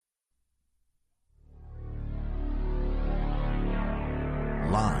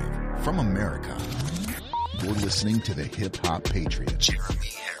Live from America, you're listening to the Hip Hop Patriot, Jeremy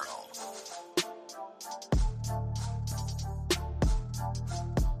Harrell.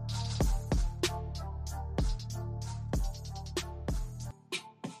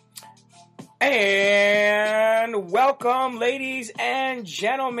 And welcome, ladies and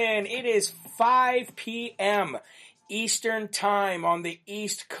gentlemen. It is 5 p.m. Eastern Time on the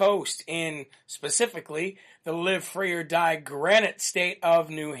East Coast in specifically the Live Free or Die Granite State of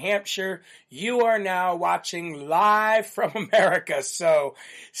New Hampshire. You are now watching live from America, so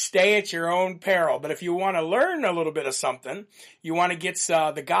stay at your own peril. But if you want to learn a little bit of something, you want to get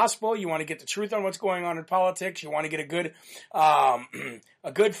the gospel, you want to get the truth on what's going on in politics, you want to get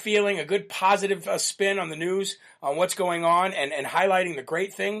a good feeling, a good positive spin on the news, on what's going on, and highlighting the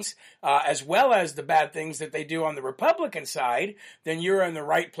great things, as well as the bad things that they do on the Republican side, then you're in the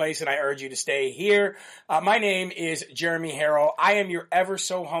right place, and I urge you to stay here. My name is Jeremy Harrell. I am your ever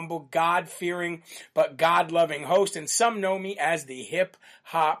so humble, God-fearing, but God-loving host, and some know me as the Hip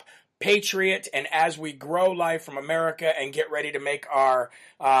Hop Patriot. And as we grow live from America and get ready to make our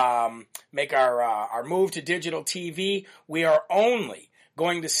move to digital TV, we are only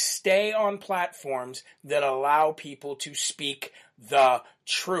going to stay on platforms that allow people to speak the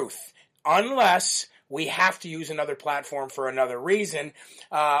truth, unless we have to use another platform for another reason.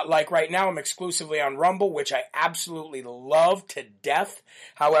 Like right now, I'm exclusively on Rumble, which I absolutely love to death.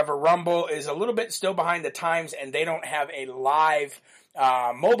 However, Rumble is a little bit still behind the times, and they don't have a live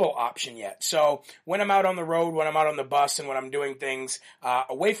mobile option yet. So when I'm out on the road, when I'm out on the bus, and when I'm doing things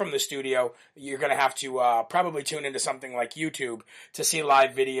away from the studio, you're going to have to probably tune into something like YouTube to see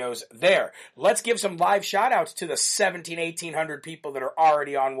live videos there. Let's give some live shout outs to the 1,800 people that are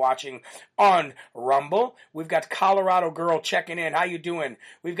already on watching on Rumble. We've got Colorado Girl checking in. How you doing?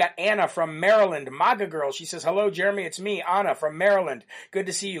 We've got Anna from Maryland. MAGA Girl. She says, hello, Jeremy. It's me, Anna from Maryland. Good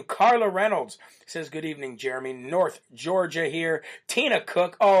to see you. Carla Reynolds says, good evening, Jeremy. North Georgia here. Tina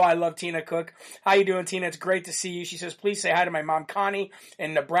Cook. Oh, I love Tina Cook. How you doing, Tina? It's great to see you. She says, please say hi to my mom, Connie,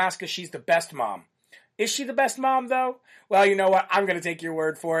 in Nebraska. She's the best mom. Is she the best mom, though? Well, you know what? I'm going to take your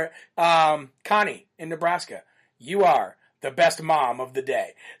word for it. Connie, in Nebraska, you are the best mom of the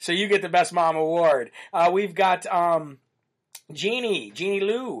day. So you get the best mom award. We've got Jeannie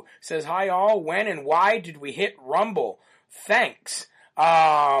Lou says, hi all. When and why did we hit Rumble? Thanks.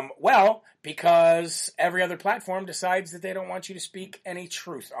 Well, because every other platform decides that they don't want you to speak any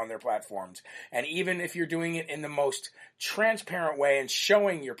truth on their platforms. And even if you're doing it in the most transparent way and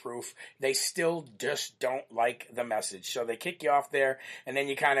showing your proof, they still just don't like the message. So they kick you off there, and then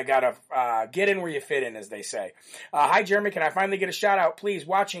you kind of got to get in where you fit in, as they say. Hi, Jeremy. Can I finally get a shout out, please?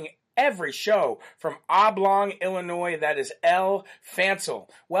 Watching every show from Oblong, Illinois. That is L. Fansel.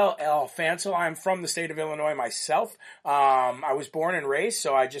 Well, L. Fansel, I'm from the state of Illinois myself. I was born and raised,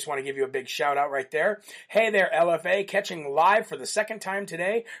 so I just want to give you a big shout out right there. Hey there, LFA, catching live for the second time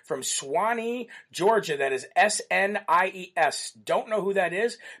today from Swanee, Georgia. That is SNIES. Don't know who that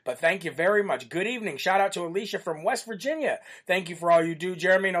is, but thank you very much. Good evening. Shout out to Alicia from West Virginia. Thank you for all you do,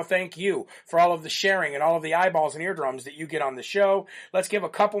 Jeremy. No, thank you for all of the sharing and all of the eyeballs and eardrums that you get on the show. Let's give a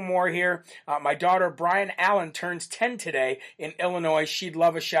couple more here. My daughter, Brian Allen, turns 10 today in Illinois. She'd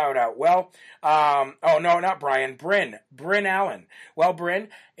love a shout out. Well, oh no, not Brian, Bryn Allen. Well, Bryn,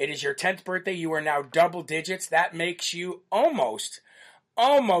 it is your 10th birthday. You are now double digits. That makes you almost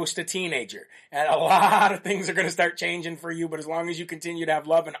a teenager. And a lot of things are going to start changing for you, but as long as you continue to have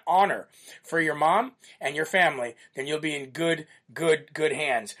love and honor for your mom and your family, then you'll be in good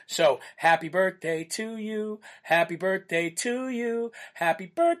hands. So, happy birthday to you. Happy birthday to you. Happy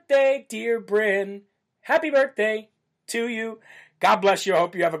birthday, dear Bryn. Happy birthday to you. God bless you. I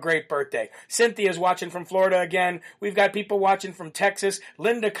hope you have a great birthday. Cynthia's watching from Florida again. We've got people watching from Texas.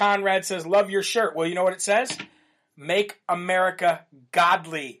 Linda Conrad says, love your shirt. Well, you know what it says? Make America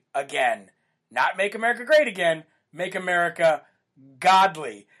godly again. Not make America great again. Make America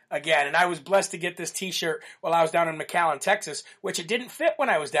godly again. And I was blessed to get this t-shirt while I was down in McAllen, Texas, which it didn't fit when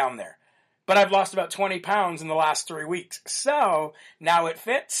I was down there. But I've lost about 20 pounds in the last 3 weeks. So now it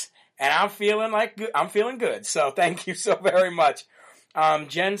fits, and I'm feeling good. So thank you so very much.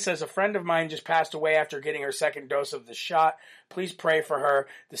 Jen says, a friend of mine just passed away after getting her second dose of the shot. Please pray for her.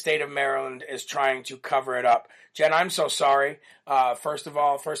 The state of Maryland is trying to cover it up. Jen, I'm so sorry. First and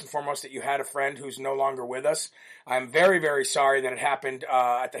foremost, that you had a friend who's no longer with us. I'm very, very sorry that it happened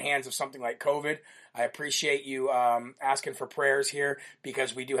at the hands of something like COVID. I appreciate you asking for prayers here,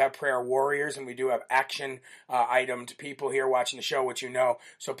 because we do have prayer warriors and we do have action itemed people here watching the show, which you know.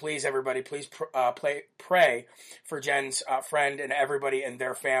 So please, everybody, please pray for Jen's friend and everybody in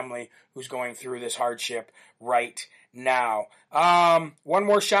their family who's going through this hardship right now. One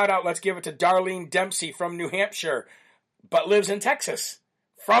more shout out. Let's give it to Darlene Dempsey from New Hampshire, but lives in Texas.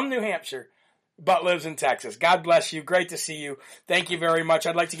 From New Hampshire, but lives in Texas. God bless you. Great to see you. Thank you very much.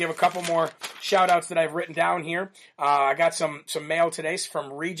 I'd like to give a couple more shout outs that I've written down here. I got some mail today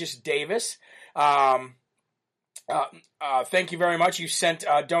from Regis Davis. Thank you very much. You sent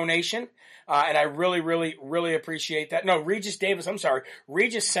a donation. And I really, really, really appreciate that. No, Regis Davis, I'm sorry.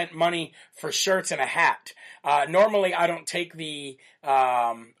 Regis sent money for shirts and a hat. Normally I don't take the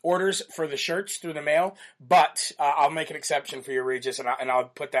orders for the shirts through the mail, but I'll make an exception for you, Regis, and I'll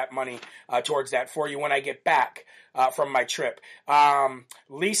put that money towards that for you when I get back from my trip.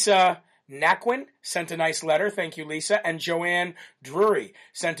 Lisa Naquin sent a nice letter. Thank you, Lisa. And Joanne Drury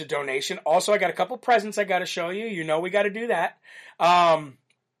sent a donation. Also, I got a couple presents I got to show you. You know we got to do that.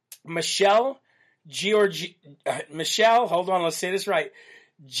 Michelle, hold on, let's say this right.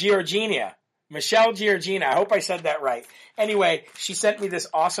 Michelle Georgina. I hope I said that right. Anyway, she sent me this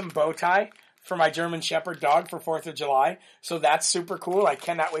awesome bow tie for my German Shepherd dog for 4th of July. So that's super cool. I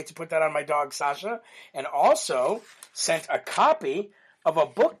cannot wait to put that on my dog, Sasha. And also sent a copy of a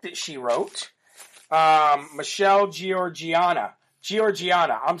book that she wrote. Michelle Georgiana,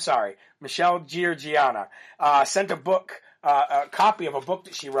 sent a book, a copy of a book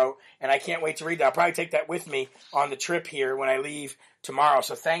that she wrote, and I can't wait to read that. I'll probably take that with me on the trip here when I leave tomorrow,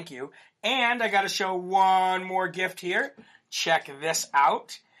 so thank you. And I got to show one more gift here. Check this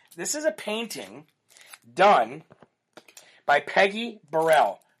out. This is a painting done by Peggy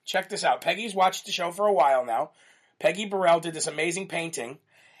Burrell. Check this out. Peggy's watched the show for a while now. Peggy Burrell did this amazing painting,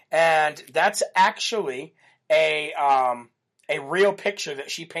 and that's actually a real picture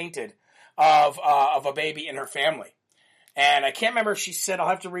that she painted of a baby and her family. And I can't remember if she said, I'll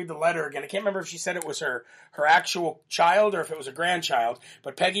have to read the letter again. I can't remember if she said it was her actual child or if it was a grandchild.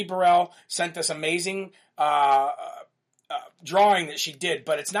 But Peggy Burrell sent this amazing drawing that she did.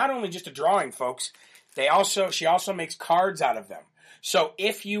 But it's not only just a drawing, folks. She also makes cards out of them. So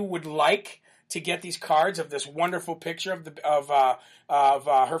if you would like to get these cards of this wonderful picture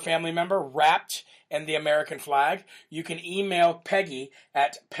of her family member wrapped in the American flag, you can email Peggy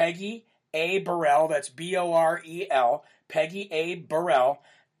at Peggy A. Burrell, that's B-O-R-E-L, Peggy A. Burrell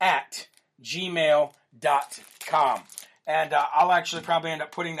at gmail.com. And I'll actually probably end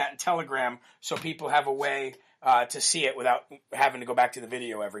up putting that in Telegram so people have a way to see it without having to go back to the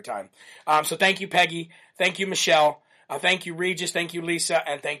video every time. So thank you, Peggy. Thank you, Michelle. Thank you, Regis. Thank you, Lisa.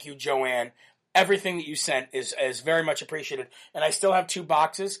 And thank you, Joanne. Everything that you sent is very much appreciated. And I still have 2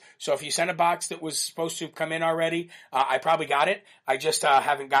 boxes. So if you sent a box that was supposed to come in already, I probably got it. I just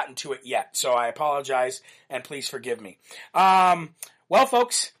haven't gotten to it yet. So I apologize and please forgive me. Well,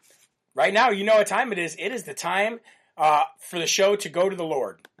 folks, right now, you know what time it is. It is the time for the show to go to the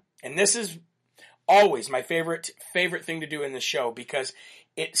Lord. And this is always my favorite thing to do in this show because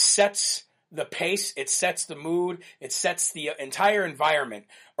it sets the pace, it sets the mood, it sets the entire environment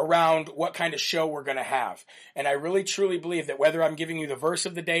around what kind of show we're going to have. And I really truly believe that whether I'm giving you the verse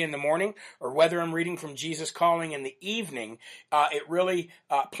of the day in the morning or whether I'm reading from Jesus Calling in the evening, it really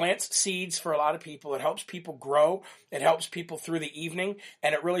plants seeds for a lot of people. It helps people grow. It helps people through the evening.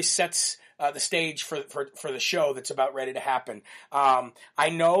 And it really sets the stage for the show that's about ready to happen. I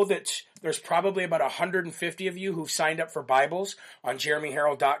know that there's probably about 150 of you who've signed up for Bibles on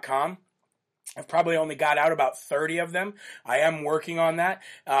JeremyHerald.com. I've probably only got out about 30 of them. I am working on that,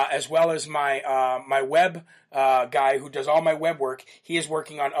 as well as my web guy who does all my web work. He is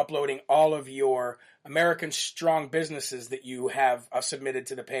working on uploading all of your American Strong businesses that you have submitted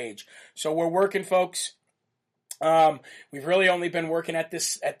to the page. So we're working, folks. We've really only been working at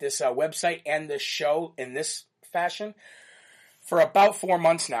this website and this show in this fashion for about 4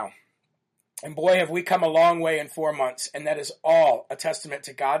 months now. And boy, have we come a long way in 4 months. And that is all a testament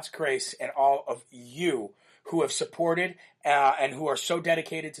to God's grace and all of you who have supported and who are so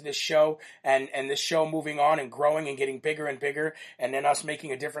dedicated to this show and this show moving on and growing and getting bigger and bigger and then us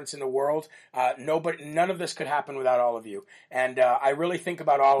making a difference in the world. None of this could happen without all of you. And I really think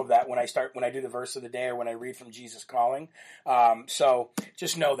about all of that when I do the verse of the day or when I read from Jesus Calling. So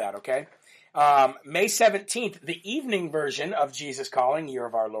just know that, okay? May 17th, the evening version of Jesus Calling, Year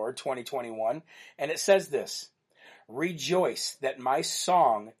of Our Lord, 2021. And it says this: Rejoice that my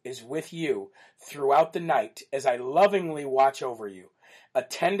song is with you throughout the night as I lovingly watch over you. A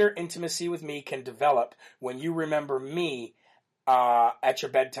tender intimacy with me can develop when you remember me at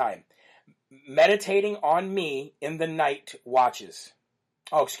your bedtime. Meditating on me in the night watches.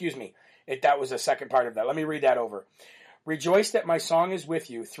 Oh, excuse me. That was the second part of that. Let me read that over. Rejoice that my song is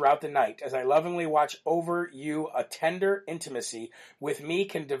with you throughout the night as I lovingly watch over you. A tender intimacy with me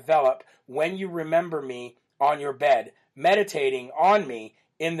can develop when you remember me on your bed, meditating on me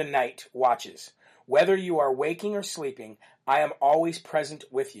in the night watches. Whether you are waking or sleeping, I am always present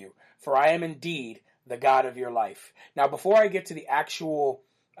with you, for I am indeed the God of your life. Now, before I get to the actual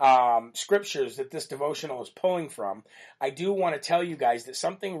scriptures that this devotional is pulling from, I do want to tell you guys that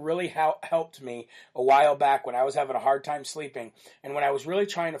something really helped me a while back when I was having a hard time sleeping, and when I was really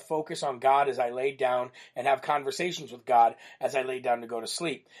trying to focus on God as I laid down and have conversations with God as I laid down to go to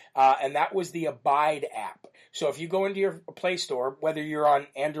sleep. And that was the Abide app. So if you go into your Play Store, whether you're on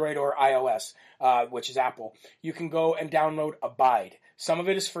Android or iOS, which is Apple, you can go and download Abide. Some of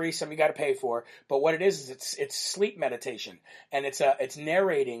it is free, some you got to pay for. But what it is it's sleep meditation, and it's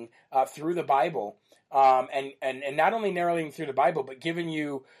narrating through the Bible, and not only narrating through the Bible, but giving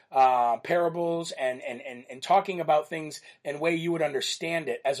you parables and talking about things in a way you would understand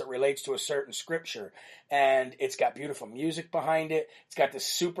it as it relates to a certain scripture. And it's got beautiful music behind it. It's got this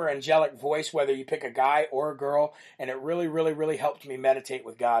super angelic voice, whether you pick a guy or a girl, and it really, really, really helped me meditate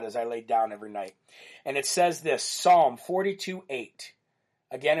with God as I laid down every night. And it says this, Psalm 42:8.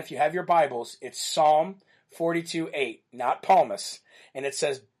 Again, if you have your Bibles, it's Psalm 42:8, not Palmas. And it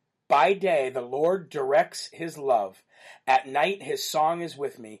says, by day the Lord directs his love. At night his song is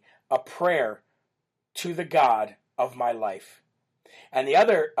with me, a prayer to the God of my life. And the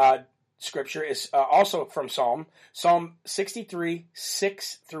other scripture is also from Psalm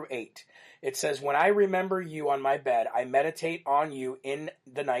 63:6-8. It says, when I remember you on my bed, I meditate on you in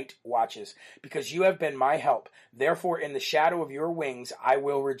the night watches, because you have been my help. Therefore, in the shadow of your wings, I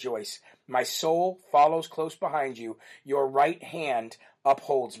will rejoice. My soul follows close behind you. Your right hand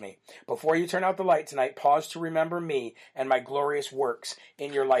upholds me. Before you turn out the light tonight, pause to remember me and my glorious works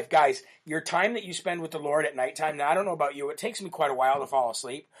in your life. Guys, your time that you spend with the Lord at nighttime, now I don't know about you, it takes me quite a while to fall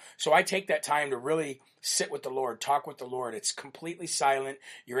asleep. So I take that time to really sit with the Lord, talk with the Lord. It's completely silent.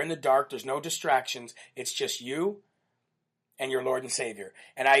 You're in the dark. There's no distractions. It's just you and your Lord and Savior.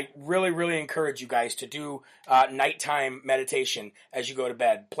 And I really, really encourage you guys to do nighttime meditation as you go to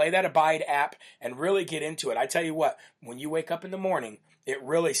bed. Play that Abide app and really get into it. I tell you what, when you wake up in the morning, it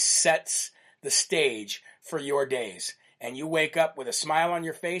really sets the stage for your days. And you wake up with a smile on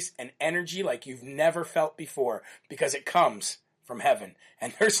your face and energy like you've never felt before, because it comes from heaven.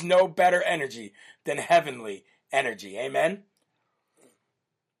 And there's no better energy than heavenly energy. Amen?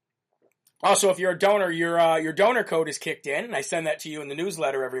 Also, if you're a donor, your donor code is kicked in, and I send that to you in the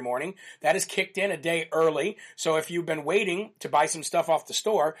newsletter every morning. That is kicked in a day early. So if you've been waiting to buy some stuff off the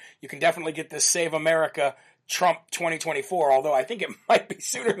store, you can definitely get this Save America Trump 2024, although I think it might be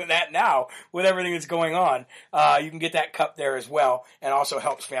sooner than that now with everything that's going on. You can get that cup there as well, and also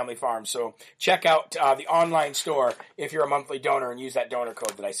helps family farms. So check out the online store if you're a monthly donor and use that donor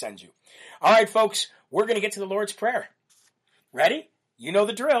code that I send you. All right, folks, we're going to get to the Lord's Prayer. Ready? You know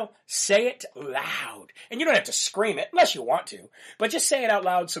the drill. Say it loud. And you don't have to scream it unless you want to, but just say it out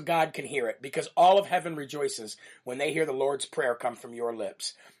loud so God can hear it, because all of heaven rejoices when they hear the Lord's Prayer come from your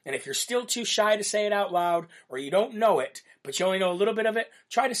lips. And if you're still too shy to say it out loud, or you don't know it, but you only know a little bit of it,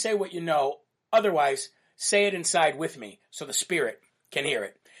 try to say what you know. Otherwise, say it inside with me so the Spirit can hear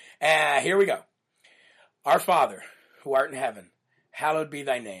it. Here we go. Our Father, who art in heaven, hallowed be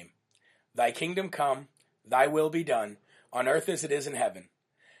thy name. Thy kingdom come, thy will be done, on earth as it is in heaven.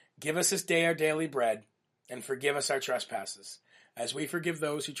 Give us this day our daily bread, and forgive us our trespasses, as we forgive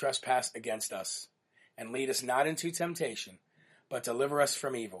those who trespass against us. And lead us not into temptation, but deliver us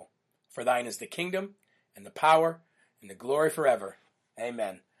from evil. For thine is the kingdom, and the power, and the glory forever.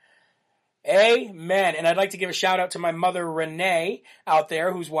 Amen. Amen. And I'd like to give a shout out to my mother, Renee, out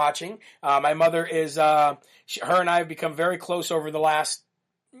there who's watching. My mother is, her and I have become very close over the last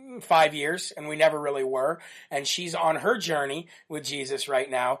 5 years, and we never really were, and she's on her journey with Jesus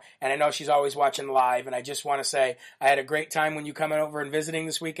right now, and I know she's always watching live, and I just want to say I had a great time when you coming over and visiting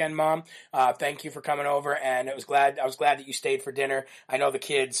this weekend, Mom. Thank you for coming over, and I was glad that you stayed for dinner. I know the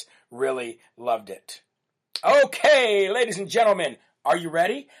kids really loved it. Okay, ladies and gentlemen, are you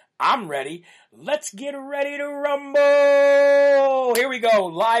ready? I'm ready. Let's get ready to rumble. Here we go,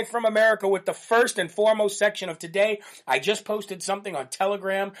 live from America with the first and foremost section of today. I just posted something on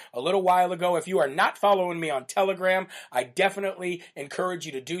Telegram a little while ago. If you are not following me on Telegram, I definitely encourage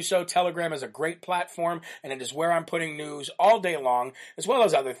you to do so. Telegram is a great platform, and it is where I'm putting news all day long, as well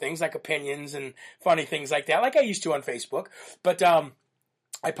as other things like opinions and funny things like that, like I used to on Facebook. But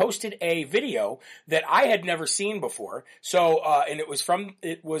I posted a video that I had never seen before. So, and it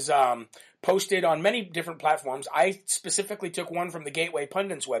was posted on many different platforms. I specifically took one from the Gateway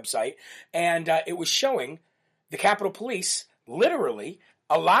Pundit's website, and it was showing the Capitol Police literally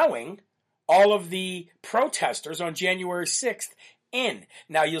allowing all of the protesters on January 6th in.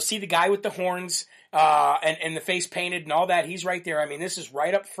 Now, you'll see the guy with the horns and the face painted and all that. He's right there. I mean, this is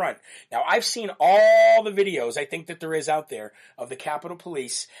right up front. Now, I've seen all the videos I think that there is out there of the Capitol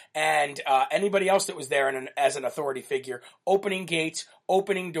Police and anybody else that was there as an authority figure, opening gates,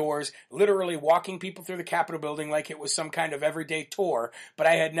 opening doors, literally walking people through the Capitol building like it was some kind of everyday tour, but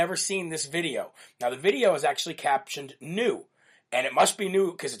I had never seen this video. Now, the video is actually captioned new, and it must be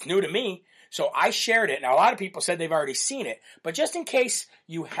new because it's new to me. So I shared it. Now, a lot of people said they've already seen it, but just in case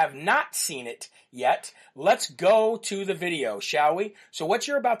you have not seen it yet, let's go to the video, shall we? So what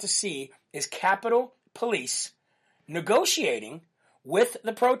you're about to see is Capitol Police negotiating with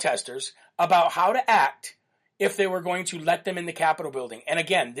the protesters about how to act if they were going to let them in the Capitol building. And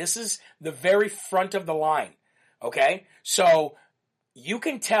again, this is the very front of the line, okay? So you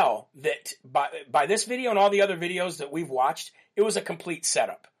can tell that by this video and all the other videos that we've watched, it was a complete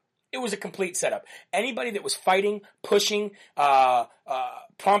setup. It was a complete setup. Anybody that was fighting, pushing,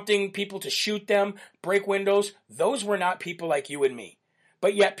 prompting people to shoot them, break windows, those were not people like you and me.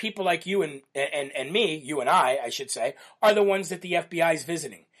 But yet people like you and me, you and I should say, are the ones that the FBI is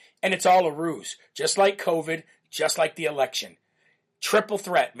visiting. And it's all a ruse. Just like COVID, just like the election. Triple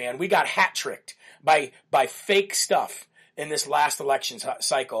threat, man. We got hat-tricked by fake stuff in this last election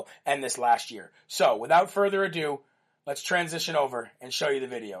cycle and this last year. So, without further ado, let's transition over and show you the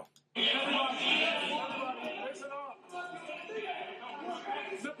video. The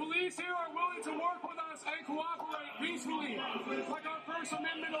police here are willing to work with us and cooperate peacefully, like our First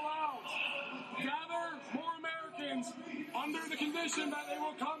Amendment allows. Gather more Americans under the condition that they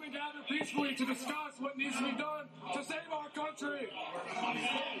will come and gather peacefully to discuss what needs to be done to save our country.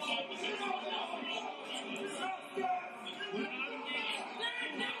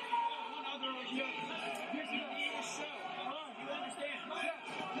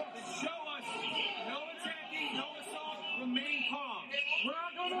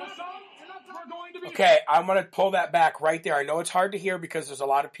 Okay, I'm going to pull that back right there. I know it's hard to hear because there's a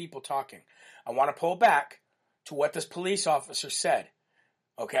lot of people talking. I want to pull back to what this police officer said.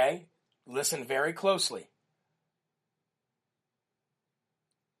 Okay? Listen very closely.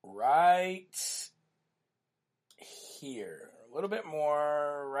 Right here. A little bit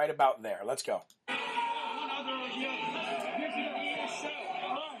more, right about there. Let's go.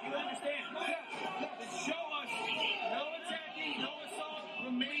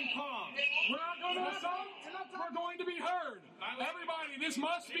 We're going to be heard. Everybody, this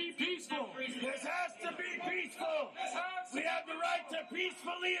must be peaceful. This has to be peaceful. We have the right to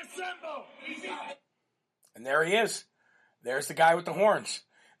peacefully assemble. And there he is. There's the guy with the horns.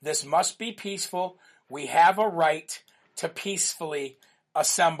 This must be peaceful. We have a right to peacefully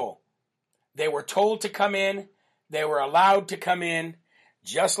assemble. They were told to come in. They were allowed to come in,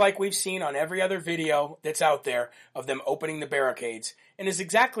 just like we've seen on every other video that's out there of them opening the barricades. And is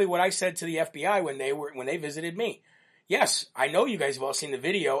exactly what I said to the FBI when they visited me. Yes, I know you guys have all seen the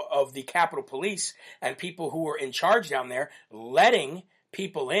video of the Capitol Police and people who were in charge down there letting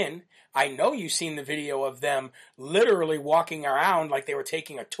people in. I know you've seen the video of them literally walking around like they were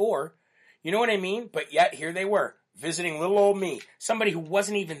taking a tour. You know what I mean? But yet here they were, visiting little old me, somebody who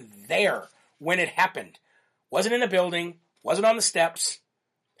wasn't even there when it happened. Wasn't in the building, wasn't on the steps,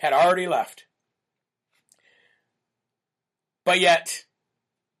 had already left. But yet,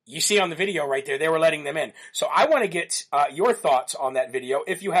 you see on the video right there, they were letting them in. So I want to get your thoughts on that video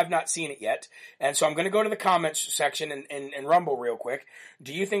if you have not seen it yet. And so I'm going to go to the comments section and rumble real quick.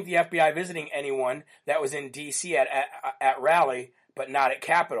 Do you think the FBI visiting anyone that was in D.C. at rally but not at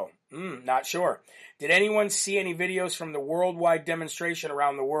Capitol? Not sure. Did anyone see any videos from the worldwide demonstration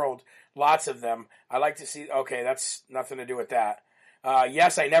around the world? Lots of them. I like to see... Okay, that's nothing to do with that.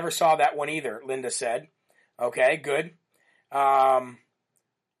 Yes, I never saw that one either, Linda said. Okay, good.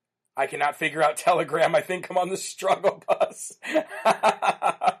 I cannot figure out Telegram. I think I'm on the struggle bus.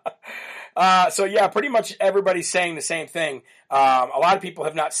 So yeah, pretty much everybody's saying the same thing. A lot of people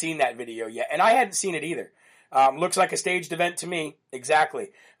have not seen that video yet, and I hadn't seen it either. Looks like a staged event to me.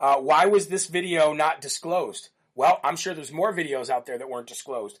 Exactly. Why was this video not disclosed? Well, I'm sure there's more videos out there that weren't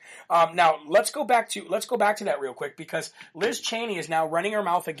disclosed. Now let's go back to that real quick, because Liz Cheney is now running her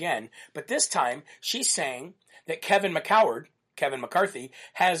mouth again, but this time she's saying that Kevin McCarthy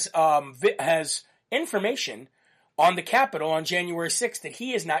has information on the Capitol on January 6th that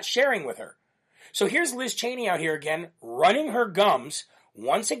he is not sharing with her. So here's Liz Cheney out here again, running her gums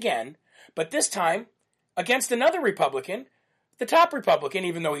once again, but this time against another Republican, the top Republican,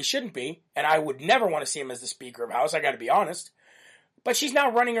 even though he shouldn't be, and I would never want to see him as the Speaker of House, I got to be honest. But she's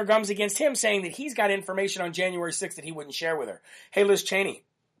now running her gums against him, saying that he's got information on January 6th that he wouldn't share with her. Hey, Liz Cheney,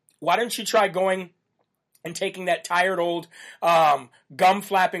 why don't you try going and taking that tired old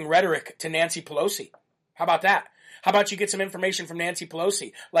gum-flapping rhetoric to Nancy Pelosi. How about that? How about you get some information from Nancy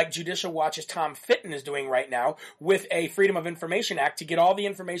Pelosi, like Judicial Watch's Tom Fitton is doing right now with a Freedom of Information Act to get all the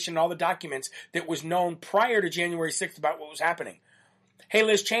information and all the documents that was known prior to January 6th about what was happening. Hey,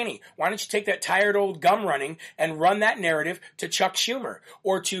 Liz Cheney, why don't you take that tired old gum running and run that narrative to Chuck Schumer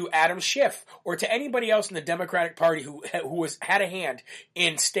or to Adam Schiff or to anybody else in the Democratic Party who had a hand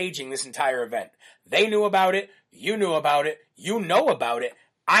in staging this entire event? They knew about it. You knew about it. You know about it.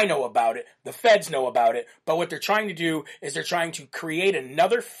 I know about it. The feds know about it. But what they're trying to do is they're trying to create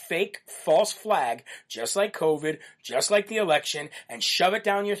another fake false flag, just like COVID, just like the election, and shove it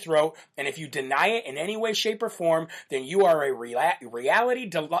down your throat. And if you deny it in any way, shape, or form, then you are a reality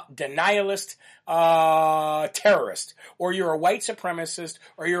denialist terrorist, or you're a white supremacist,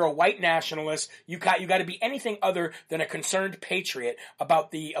 or you're a white nationalist. You got to be anything other than a concerned patriot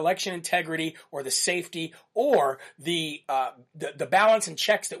about the election integrity or the safety or the balance and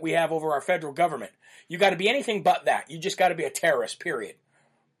checks that we have over our federal government. You got to be anything but that. You just got to be a terrorist, period.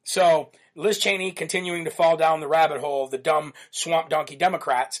 So Liz Cheney continuing to fall down the rabbit hole of the dumb swamp donkey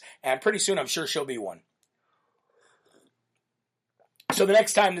Democrats, and pretty soon I'm sure she'll be one. So the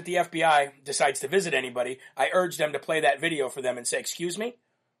next time that the FBI decides to visit anybody, I urge them to play that video for them and say, excuse me?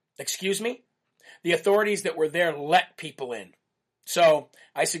 Excuse me? The authorities that were there let people in. So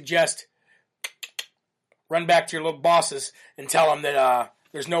I suggest run back to your little bosses and tell them that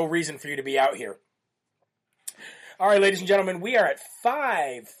there's no reason for you to be out here. All right, ladies and gentlemen, we are at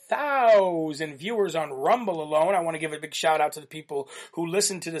 5,000 viewers on Rumble alone. I want to give a big shout out to the people who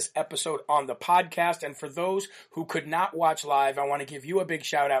listened to this episode on the podcast. And for those who could not watch live, I want to give you a big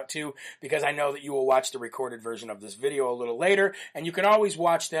shout out too, because I know that you will watch the recorded version of this video a little later. And you can always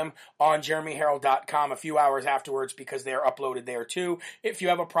watch them on jeremyherald.com a few hours afterwards because they are uploaded there too. If you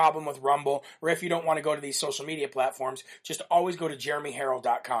have a problem with Rumble or if you don't want to go to these social media platforms, just always go to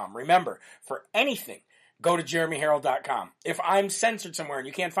jeremyherald.com. Remember, for anything, go to jeremyherald.com. If I'm censored somewhere and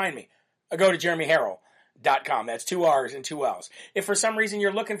you can't find me, go to jeremyherald.com. That's 2 R's and 2 L's. If for some reason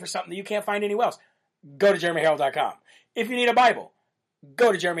you're looking for something that you can't find anywhere else, go to jeremyherald.com. If you need a Bible,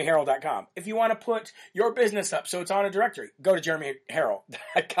 go to jeremyherald.com. If you want to put your business up so it's on a directory, go to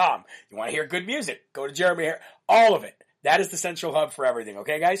jeremyherald.com. You want to hear good music, go to Jeremy Herald. All of it. That is the central hub for everything,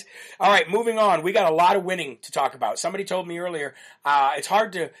 okay, guys? All right, moving on. We got a lot of winning to talk about. Somebody told me earlier, it's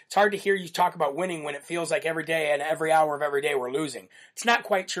hard to hear you talk about winning when it feels like every day and every hour of every day we're losing. It's not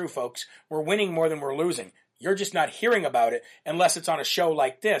quite true, folks. We're winning more than we're losing. You're just not hearing about it unless it's on a show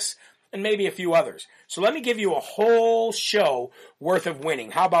like this and maybe a few others. So let me give you a whole show worth of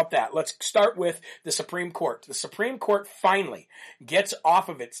winning. How about that? Let's start with the Supreme Court. The Supreme Court finally gets off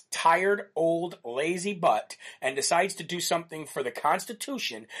of its tired, old, lazy butt and decides to do something for the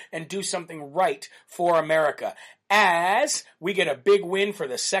Constitution and do something right for America. As we get a big win for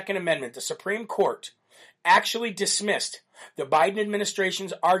the Second Amendment, the Supreme Court actually dismissed the Biden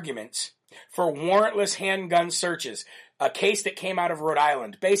administration's arguments for warrantless handgun searches. A case that came out of Rhode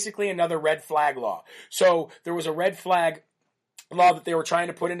Island, basically another red flag law. So there was a red flag law that they were trying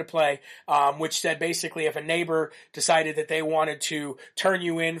to put into play, which said basically if a neighbor decided that they wanted to turn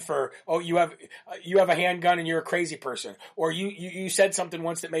you in for, oh, you have a handgun and you're a crazy person, or you said something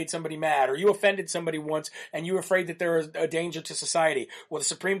once that made somebody mad, or you offended somebody once and you were afraid that there was a danger to society. Well, the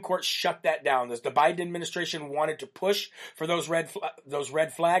Supreme Court shut that down. The Biden administration wanted to push for those red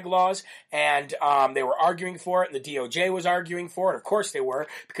flag laws, and they were arguing for it, and the DOJ was arguing for it. Of course they were,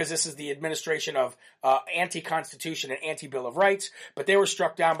 because this is the administration of anti-Constitution and anti-Bill of Rights. But they were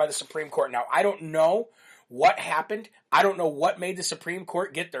struck down by the Supreme Court. Now, I don't know what happened. I don't know what made the Supreme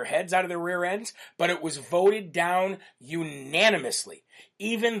Court get their heads out of their rear ends, but it was voted down unanimously.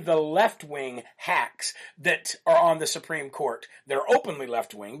 Even the left-wing hacks that are on the Supreme Court, they're openly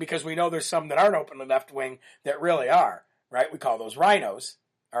left-wing, because we know there's some that aren't openly left-wing that really are, right? We call those rhinos,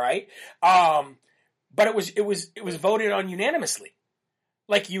 all right? But it was voted on unanimously.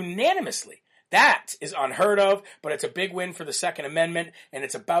 Like unanimously. That is unheard of, but it's a big win for the Second Amendment, and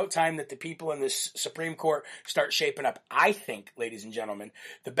it's about time that the people in this Supreme Court start shaping up. I think, ladies and gentlemen,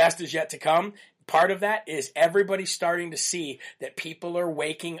 the best is yet to come. Part of that is everybody starting to see that people are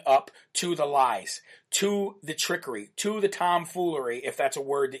waking up to the lies, to the trickery, to the tomfoolery, if that's a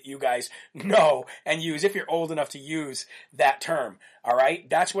word that you guys know and use, if you're old enough to use that term. All right?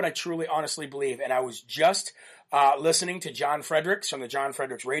 That's what I truly, honestly believe. And I was just listening to John Fredericks from the John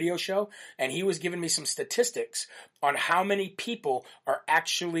Fredericks radio show, and he was giving me some statistics on how many people are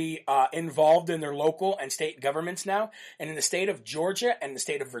actually involved in their local and state governments now. And in the state of Georgia and the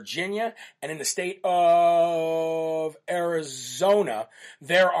state of Virginia and in the state of Arizona,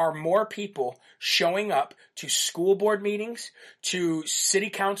 there are more people showing up to school board meetings, to city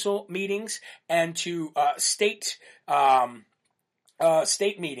council meetings, and to state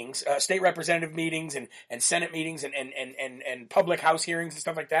meetings, state representative meetings and Senate meetings and public house hearings and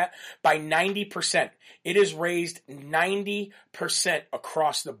stuff like that by 90%. It is raised 90%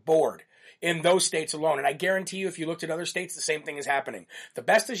 across the board in those states alone. And I guarantee you, if you looked at other states, the same thing is happening. The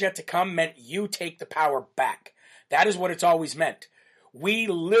best is yet to come meant you take the power back. That is what it's always meant. We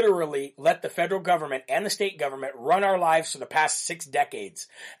literally let the federal government and the state government run our lives for the past 6 decades.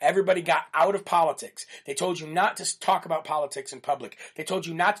 Everybody got out of politics. They told you not to talk about politics in public. They told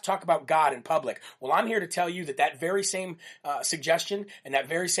you not to talk about God in public. Well, I'm here to tell you that that very same suggestion and that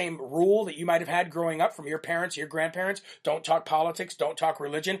very same rule that you might have had growing up from your parents, your grandparents, don't talk politics, don't talk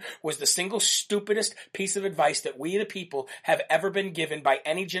religion, was the single stupidest piece of advice that we the people have ever been given by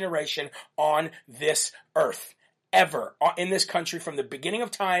any generation on this earth. Ever in this country from the beginning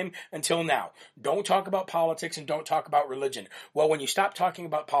of time until now. Don't talk about politics and don't talk about religion. Well, when you stop talking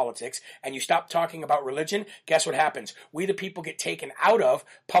about politics and you stop talking about religion, guess what happens? We the people get taken out of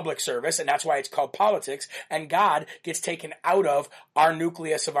public service, and that's why it's called politics, and God gets taken out of our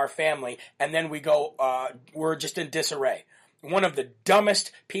nucleus of our family, and then we go, we're just in disarray. One of the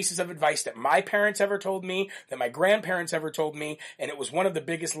dumbest pieces of advice that my parents ever told me, that my grandparents ever told me, and it was one of the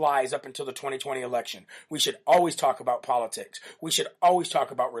biggest lies up until the 2020 election. We should always talk about politics. We should always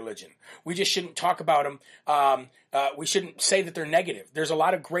talk about religion. We just shouldn't talk about them. We shouldn't say that they're negative. There's a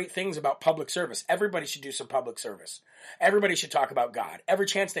lot of great things about public service. Everybody should do some public service. Everybody should talk about God every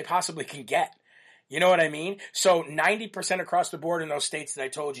chance they possibly can get. You know what I mean? So 90% across the board in those states that I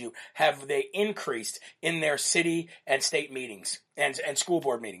told you have they increased in their city and state meetings and school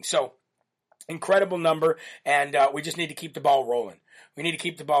board meetings. So incredible number, and we just need to keep the ball rolling. We need to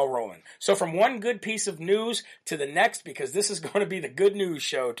keep the ball rolling. So from one good piece of news to the next, because this is going to be the good news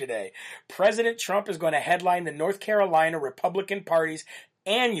show today, President Trump is going to headline the North Carolina Republican Party's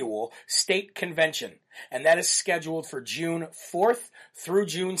annual state convention, and that is scheduled for June 4th through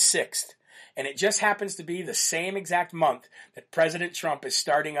June 6th. And it just happens to be the same exact month that President Trump is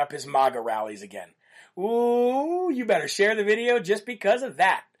starting up his MAGA rallies again. Ooh, you better share the video just because of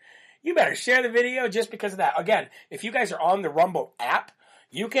that. You better share the video just because of that. Again, if you guys are on the Rumble app,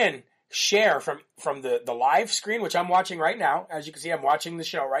 you can share from the live screen, which I'm watching right now. As you can see, I'm watching the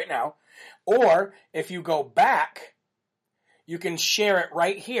show right now. Or if you go back, you can share it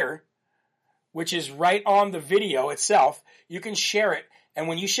right here, which is right on the video itself. You can share it. And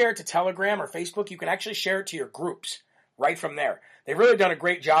when you share it to Telegram or Facebook, you can actually share it to your groups right from there. They've really done a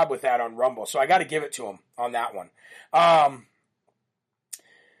great job with that on Rumble, so I got to give it to them on that one.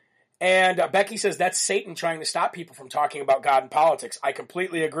 And Becky says, that's Satan trying to stop people from talking about God and politics. I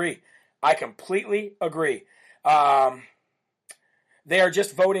completely agree. They are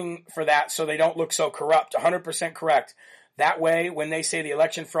just voting for that so they don't look so corrupt. 100% correct. That way, when they say the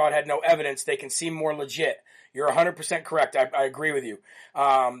election fraud had no evidence, they can seem more legit. You're 100% correct. I agree with you.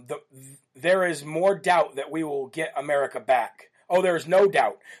 There is more doubt that we will get America back. Oh, there is no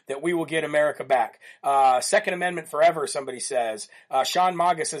doubt that we will get America back. Second Amendment forever, somebody says. Sean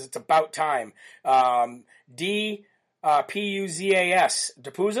Maga says it's about time. Puzas,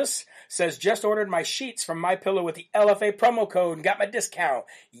 Depuzas says, just ordered my sheets from MyPillow with the LFA promo code and got my discount.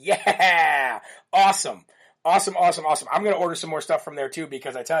 Yeah! Awesome. Awesome. I'm going to order some more stuff from there too,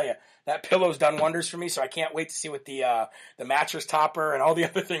 because I tell you, that pillow's done wonders for me, so I can't wait to see what the mattress topper and all the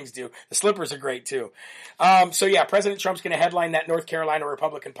other things do. The slippers are great too. So yeah, President Trump's going to headline that North Carolina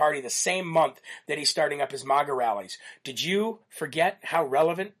Republican Party the same month that he's starting up his MAGA rallies. Did you forget how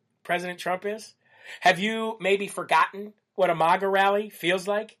relevant President Trump is? Have you maybe forgotten what a MAGA rally feels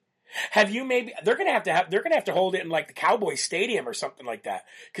like? Have you maybe, they're going to have to hold it in like the Cowboy Stadium or something like that.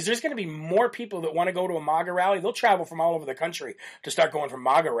 Because there's going to be more people that want to go to a MAGA rally. They'll travel from all over the country to start going for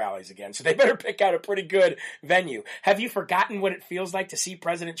MAGA rallies again. So they better pick out a pretty good venue. Have you forgotten what it feels like to see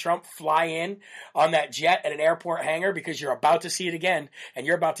President Trump fly in on that jet at an airport hangar? Because you're about to see it again and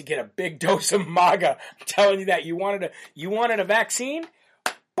you're about to get a big dose of MAGA. I'm telling you that. You wanted a vaccine?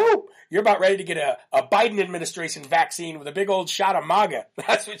 Boop! You're about ready to get a Biden administration vaccine with a big old shot of MAGA.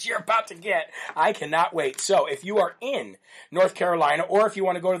 That's what you're about to get. I cannot wait. So if you are in North Carolina, or if you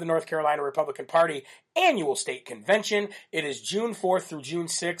want to go to the North Carolina Republican Party annual state convention, it is June 4th through June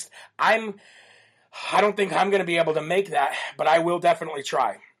 6th. I don't think I'm going to be able to make that, but I will definitely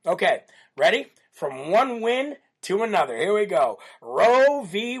try. Okay, ready? from one win to another. Here we go. Roe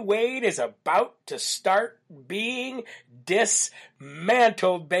v. Wade is about to start being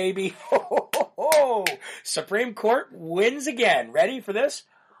dismantled, baby. Supreme Court wins again. Ready for this?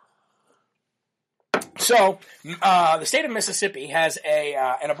 So, the state of Mississippi has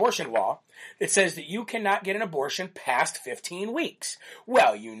an abortion law that says that you cannot get an abortion past 15 weeks.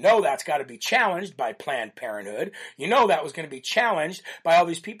 Well, you know that's got to be challenged by Planned Parenthood. You know that was going to be challenged by all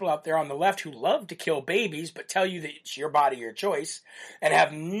these people out there on the left who love to kill babies but tell you that it's your body, your choice, and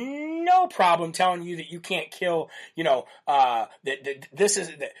have no problem telling you that you can't kill,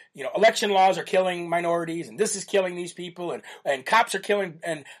 election laws are killing minorities, and this is killing these people, and cops are killing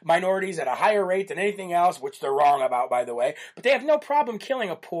minorities at a higher rate than anything else, which they're wrong about, by the way. But they have no problem killing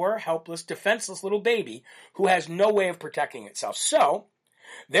a poor, helpless, defenseless little baby who has no way of protecting itself. So,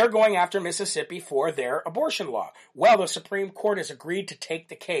 they're going after Mississippi for their abortion law. Well, the Supreme Court has agreed to take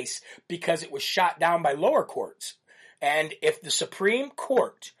the case because it was shot down by lower courts. And if the Supreme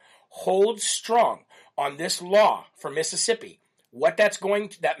Court holds strong on this law for Mississippi,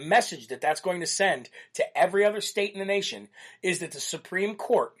 that message that's going to send to every other state in the nation is that the Supreme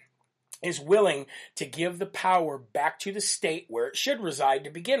Court is willing to give the power back to the state where it should reside to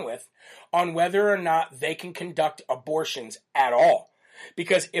begin with on whether or not they can conduct abortions at all.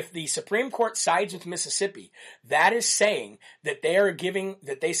 Because if the Supreme Court sides with Mississippi, that is saying that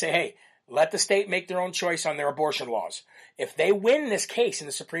they say, hey, let the state make their own choice on their abortion laws. If they win this case in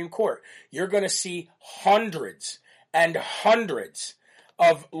the Supreme Court, you're going to see hundreds and hundreds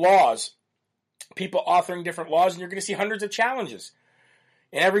of laws, people authoring different laws, and you're going to see hundreds of challenges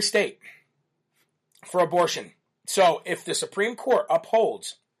in every state for abortion. So if the Supreme Court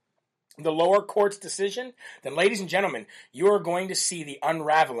upholds the lower court's decision, then ladies and gentlemen, you are going to see the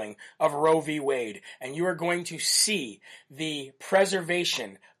unraveling of Roe v. Wade, and you are going to see the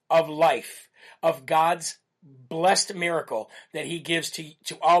preservation of life, of God's blessed miracle that he gives to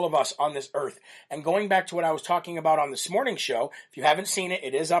all of us on this earth. And going back to what I was talking about on this morning's show, if you haven't seen it,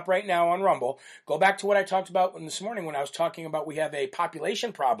 it is up right now on Rumble. Go back to what I talked about this morning when I was talking about we have a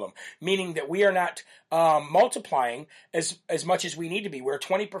population problem, meaning that we are not multiplying as much as we need to be. We're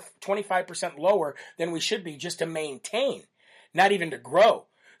 25% lower than we should be just to maintain, not even to grow.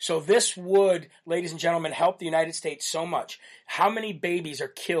 So this would, ladies and gentlemen, help the United States so much. How many babies are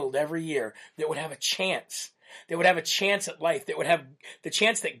killed every year that would have a chance? They would have a chance at life. They would have the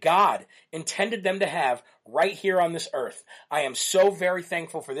chance that God intended them to have right here on this earth. I am so very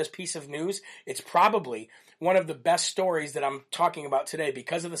thankful for this piece of news. It's probably one of the best stories that I'm talking about today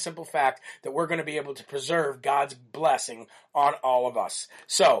because of the simple fact that we're going to be able to preserve God's blessing on all of us.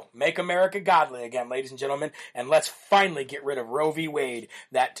 So, make America godly again, ladies and gentlemen, and let's finally get rid of Roe v. Wade,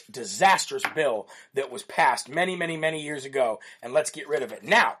 that disastrous bill that was passed many, many, many years ago, and let's get rid of it.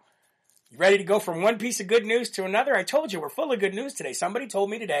 Now, you ready to go from one piece of good news to another? I told you we're full of good news today. Somebody told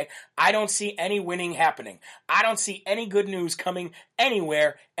me today, I don't see any winning happening. I don't see any good news coming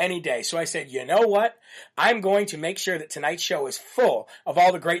anywhere, any day. So I said, you know what? I'm going to make sure that tonight's show is full of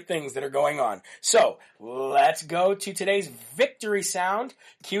all the great things that are going on. So let's go to today's victory sound.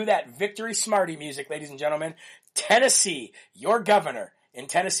 Cue that victory smarty music, ladies and gentlemen. Tennessee, your governor in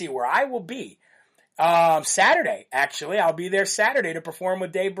Tennessee, where I will be. Saturday, actually. I'll be there Saturday to perform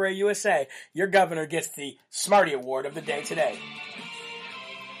with Dave Bray USA. Your governor gets the Smarty Award of the day today.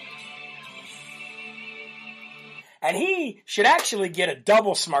 And he should actually get a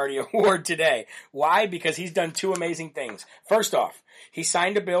double Smarty Award today. Why? Because he's done two amazing things. First off, he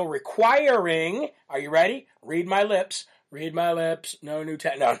signed a bill requiring, are you ready? Read my lips. Read my lips. No,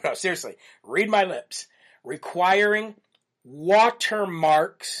 seriously. Read my lips. Requiring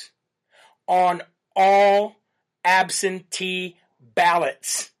watermarks on all absentee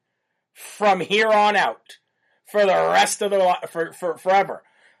ballots from here on out for the rest of for forever.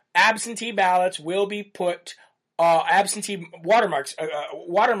 Absentee ballots will be put absentee watermarks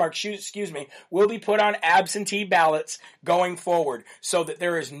will be put on absentee ballots going forward so that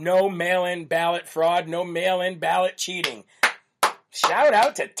there is no mail-in ballot fraud, no mail-in ballot cheating. Shout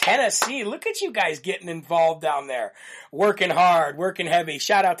out to Tennessee. Look at you guys getting involved down there. Working hard, working heavy.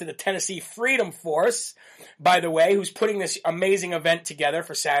 Shout out to the Tennessee Freedom Force, by the way, who's putting this amazing event together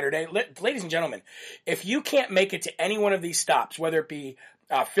for Saturday. Ladies and gentlemen, if you can't make it to any one of these stops, whether it be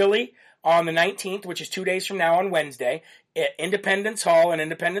Philly on the 19th, which is 2 days from now on Wednesday, at Independence Hall and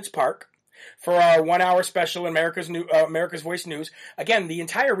Independence Park, for our 1 hour special, America's Voice News. Again, the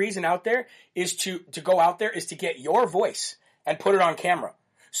entire reason out there is to go out there is to get your voice and put it on camera.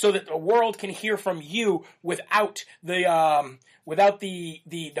 so that the world can hear from you without the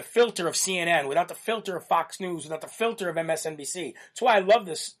filter of CNN, without the filter of Fox News, without the filter of MSNBC. That's why I love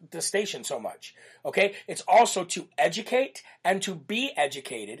this station so much. Okay, it's also to educate and to be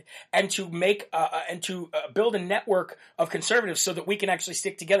educated and to make build a network of conservatives so that we can actually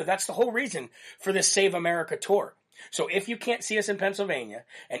stick together. That's the whole reason for this Save America tour. So if you can't see us in Pennsylvania,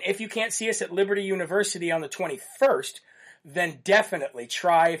 and if you can't see us at Liberty University on the 21st, then definitely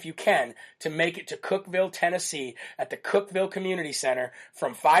try, if you can, to make it to Cookeville, Tennessee, at the Cookeville Community Center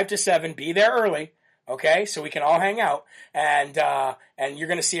from 5 to 7. Be there early, okay, so we can all hang out, and you're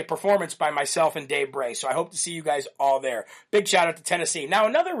going to see a performance by myself and Dave Bray. So I hope to see you guys all there. Big shout out to Tennessee. Now,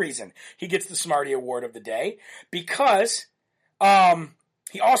 another reason he gets the Smarty Award of the day, because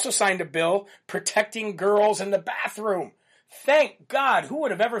he also signed a bill protecting girls in the bathroom. Thank God. Who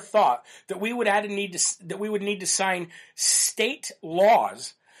would have ever thought that we would need to sign state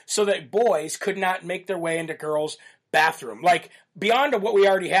laws so that boys could not make their way into girls' bathroom? Like, beyond what we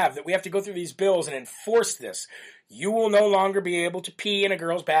already have, that we have to go through these bills and enforce this. You will no longer be able to pee in a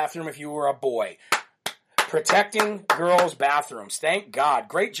girl's bathroom if you were a boy. Protecting girls' bathrooms. Thank God.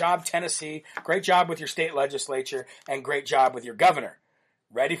 Great job, Tennessee. Great job with your state legislature, and great job with your governor.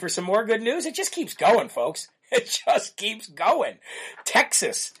 Ready for some more good news? It just keeps going, folks. It just keeps going.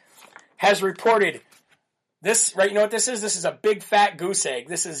 Texas has reported this, right? You know what this is? This is a big fat goose egg.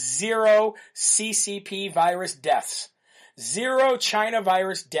 This is 0 CCP virus deaths. 0 China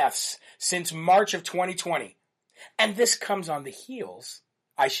virus deaths since March of 2020. And this comes on the heels,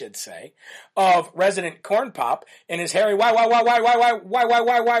 I should say, of Resident Corn Pop and his hairy why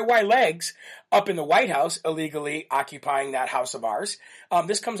legs up in the White House, illegally occupying that house of ours.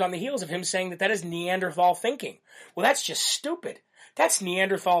 This comes on the heels of him saying that is Neanderthal thinking. Well, that's just stupid. That's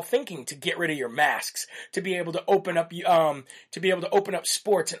Neanderthal thinking to get rid of your masks, to be able to open up,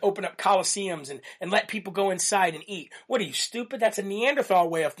 sports and open up coliseums and let people go inside and eat. What are you, stupid? That's a Neanderthal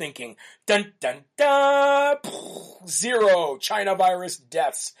way of thinking. Dun dun dun. 0 China virus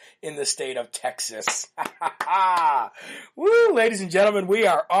deaths in the state of Texas. Woo, ladies and gentlemen, we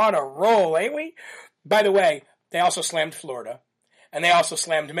are on a roll, ain't we? By the way, they also slammed Florida, and they also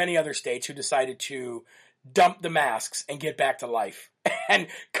slammed many other states who decided to dump the masks and get back to life. And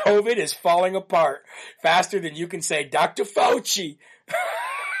COVID is falling apart faster than you can say, Dr. Fauci.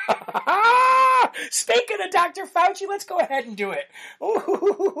 Speaking of Dr. Fauci, let's go ahead and do it.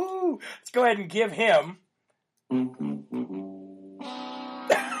 Ooh, let's go ahead and give him.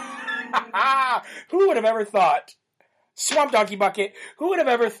 Who would have ever thought, Swamp Donkey Bucket, who would have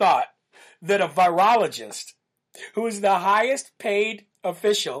ever thought that a virologist who is the highest paid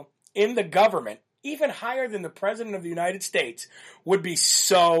official in the government, even higher than the President of the United States, would be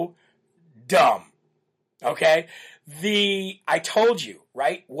so dumb? Okay? I told you,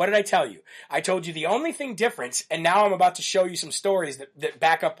 right? What did I tell you? I told you the only thing different, and now I'm about to show you some stories that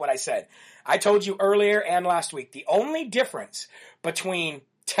back up what I said. I told you earlier and last week, the only difference between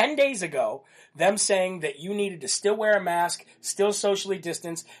 10 days ago, them saying that you needed to still wear a mask, still socially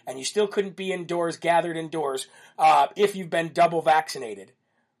distance, and you still couldn't be indoors, gathered indoors, if you've been double vaccinated,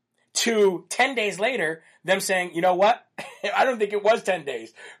 to 10 days later, them saying, you know what? I don't think it was 10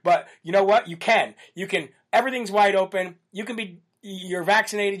 days, but you know what? You can, everything's wide open. You're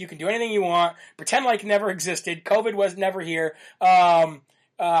vaccinated. You can do anything you want. Pretend like it never existed. COVID was never here. It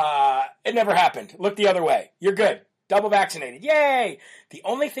never happened. Look the other way. You're good. Double vaccinated. Yay! The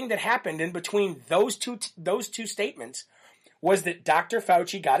only thing that happened in between those two statements was that Dr.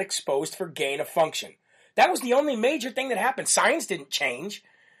 Fauci got exposed for gain of function. That was the only major thing that happened. Science didn't change.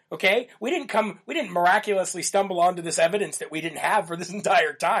 Okay? We didn't miraculously stumble onto this evidence that we didn't have for this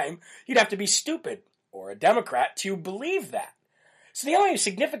entire time. You'd have to be stupid or a Democrat to believe that. So the only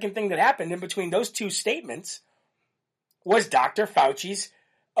significant thing that happened in between those two statements was Dr. Fauci's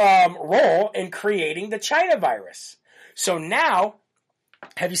role in creating the China virus. So now,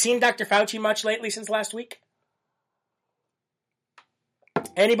 have you seen Dr. Fauci much lately since last week?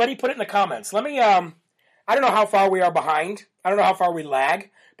 Anybody? Put it in the comments. Let me, I don't know how far we are behind. I don't know how far we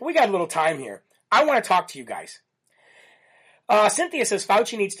lag, but we got a little time here. I want to talk to you guys. Cynthia says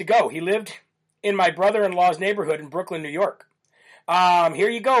Fauci needs to go. He lived in my brother-in-law's neighborhood in Brooklyn, New York. Here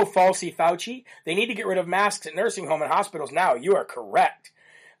you go, falsy Fauci. They need to get rid of masks at nursing home and hospitals now. You are correct.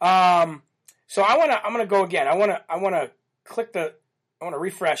 So I'm gonna go again. I wanna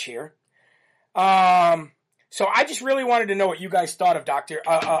refresh here. So I just really wanted to know what you guys thought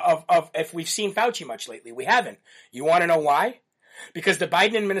of if we've seen Fauci much lately. We haven't. You want to know why? Because the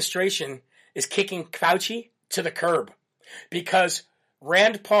Biden administration is kicking Fauci to the curb. Because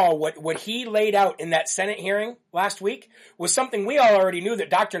Rand Paul, what he laid out in that Senate hearing last week was something we all already knew, that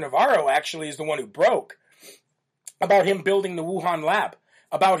Dr. Navarro actually is the one who broke, about him building the Wuhan lab,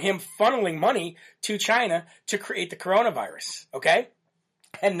 about him funneling money to China to create the coronavirus, okay?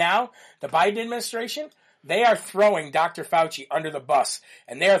 And now, the Biden administration, they are throwing Dr. Fauci under the bus,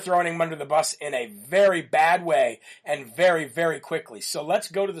 and they are throwing him under the bus in a very bad way and very, very quickly. So let's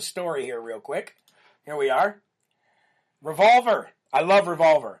go to the story here real quick. Here we are. Revolver. I love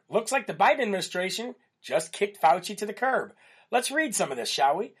Revolver. Looks like the Biden administration just kicked Fauci to the curb. Let's read some of this,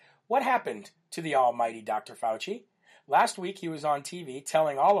 shall we? What happened to the almighty Dr. Fauci? Last week he was on TV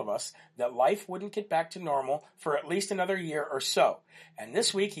telling all of us that life wouldn't get back to normal for at least another year or so. And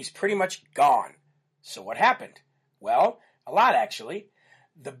this week he's pretty much gone. So what happened? Well, a lot actually.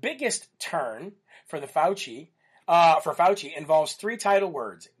 The biggest turn for Fauci involves 3 title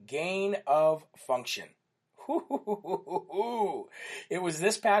words: gain of function. It was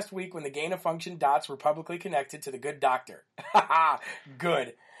this past week when the gain of function dots were publicly connected to the good doctor.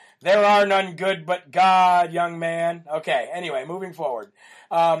 Good. There are none good but God, young man. Okay, anyway, moving forward.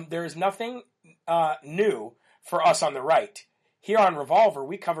 There is nothing new for us on the right. Here on Revolver,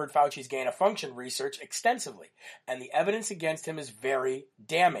 we covered Fauci's gain of function research extensively, and the evidence against him is very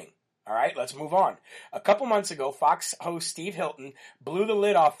damning. All right, let's move on. A couple months ago, Fox host Steve Hilton blew the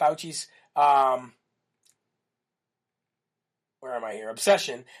lid off Fauci's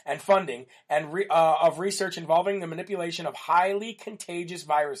obsession and funding of research involving the manipulation of highly contagious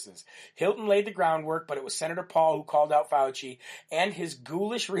viruses. Hilton laid the groundwork, but it was Senator Paul who called out Fauci and his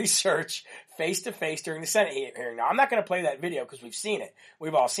ghoulish research face-to-face during the Senate hearing. Now, I'm not going to play that video because we've seen it.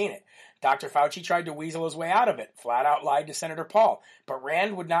 We've all seen it. Dr. Fauci tried to weasel his way out of it, flat out lied to Senator Paul, but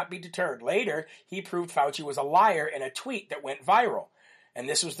Rand would not be deterred. Later, he proved Fauci was a liar in a tweet that went viral. And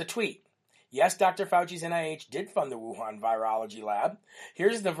this was the tweet. Yes, Dr. Fauci's NIH did fund the Wuhan virology lab.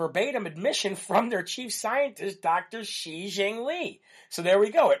 Here's the verbatim admission from their chief scientist, Dr. Shi Zhengli. So there we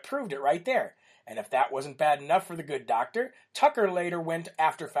go. It proved it right there. And if that wasn't bad enough for the good doctor, Tucker later went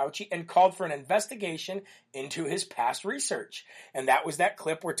after Fauci and called for an investigation into his past research. And that was that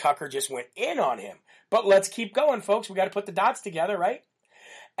clip where Tucker just went in on him. But let's keep going, folks. We got to put the dots together, right?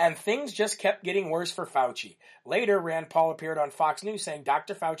 And things just kept getting worse for Fauci. Later, Rand Paul appeared on Fox News saying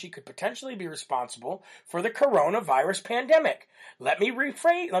Dr. Fauci could potentially be responsible for the coronavirus pandemic. Let me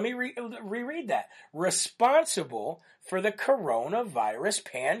reread that. Responsible for the coronavirus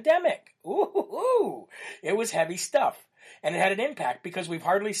pandemic. Ooh, it was heavy stuff. And it had an impact because we've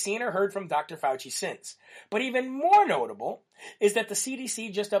hardly seen or heard from Dr. Fauci since. But even more notable is that the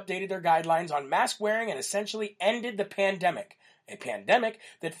CDC just updated their guidelines on mask wearing and essentially ended the pandemic. A pandemic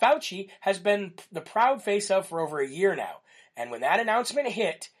that Fauci has been the proud face of for over a year now. And when that announcement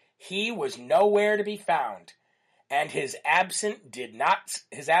hit, he was nowhere to be found. And his absence did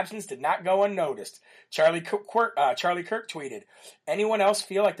not go unnoticed. Charlie Kirk tweeted, anyone else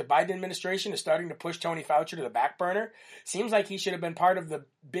feel like the Biden administration is starting to push Tony Fauci to the back burner? Seems like he should have been part of the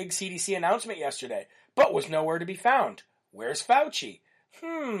big CDC announcement yesterday, but was nowhere to be found. Where's Fauci?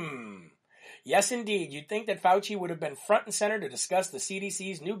 Yes, indeed, you'd think that Fauci would have been front and center to discuss the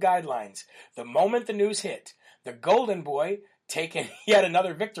CDC's new guidelines the moment the news hit. The golden boy taking yet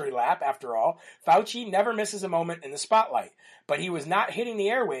another victory lap, after all. Fauci never misses a moment in the spotlight, but he was not hitting the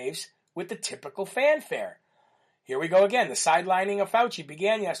airwaves with the typical fanfare. Here we go again. The sidelining of Fauci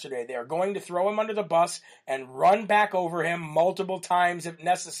began yesterday. They are going to throw him under the bus and run back over him multiple times if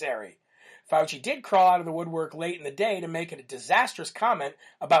necessary. Fauci did crawl out of the woodwork late in the day to make a disastrous comment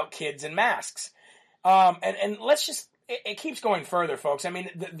about kids and masks. And let's just, it keeps going further, folks. I mean,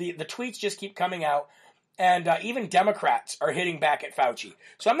 the tweets just keep coming out, and even Democrats are hitting back at Fauci.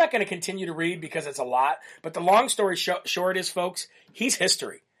 So I'm not going to continue to read because it's a lot, but the long story short is, folks, he's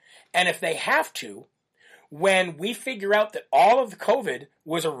history. And if they have to, when we figure out that all of the COVID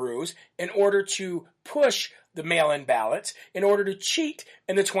was a ruse in order to push the mail-in ballots, in order to cheat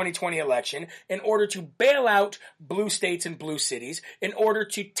in the 2020 election, in order to bail out blue states and blue cities, in order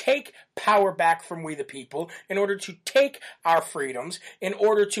to take power back from we the people, in order to take our freedoms, in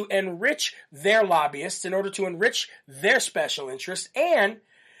order to enrich their lobbyists, in order to enrich their special interests, and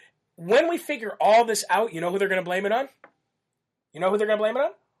when we figure all this out, you know who they're going to blame it on? You know who they're going to blame it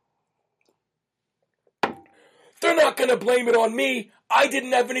on? They're not going to blame it on me. I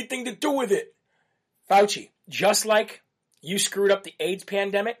didn't have anything to do with it. Fauci, just like you screwed up the AIDS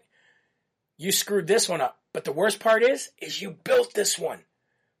pandemic, you screwed this one up. But the worst part is you built this one.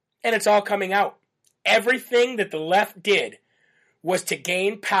 And it's all coming out. Everything that the left did was to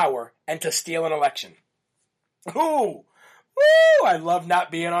gain power and to steal an election. Ooh, I love not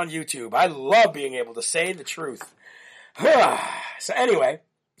being on YouTube. I love being able to say the truth. So anyway,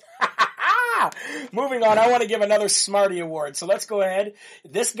 moving on, I want to give another Smarty Award. So let's go ahead.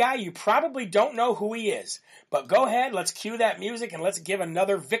 This guy, you probably don't know who he is, but go ahead, let's cue that music and let's give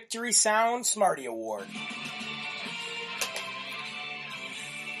another Victory Sound Smarty Award.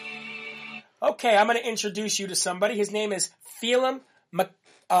 Okay, I'm going to introduce you to somebody. His name is Phelim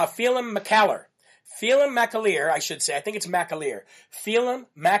McAleer. Phelim McAleer, I should say. I think it's McAleer. Phelim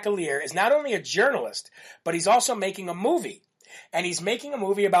McAleer is not only a journalist, but he's also making a movie. And he's making a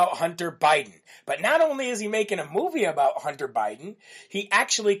movie about Hunter Biden. But not only is he making a movie about Hunter Biden, he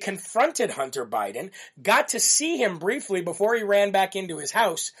actually confronted Hunter Biden, got to see him briefly before he ran back into his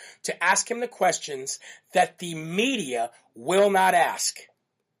house to ask him the questions that the media will not ask.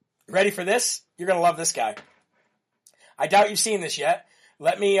 Ready for this? You're going to love this guy. I doubt you've seen this yet.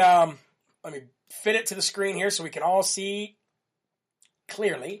 Let me fit it to the screen here so we can all see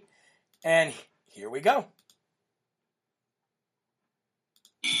clearly. And here we go.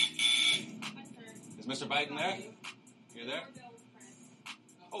 Is Mr. Biden there? You there?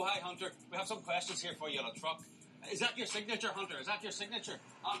 Oh, hi, Hunter. We have some questions here for you on a truck. Is that your signature, Hunter? Is that your signature?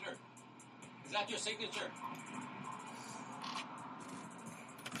 Hunter, is that your signature?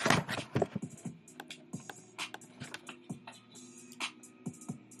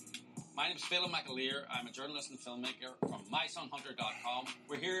 My name is Phelim McAleer. I'm a journalist and filmmaker from MySonHunter.com.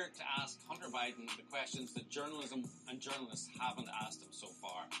 We're here to ask Hunter Biden the questions that journalism and journalists haven't asked him so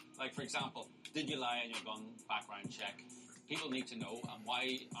far. Like, for example, did you lie on your gun background check? People need to know, and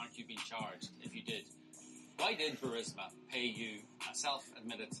why aren't you being charged if you did? Why did Burisma pay you, a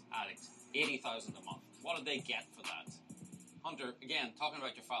self-admitted addict, $80,000 a month? What did they get for that? Hunter, again, talking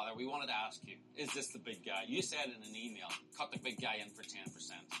about your father, we wanted to ask you, is this the big guy? You said in an email, cut the big guy in for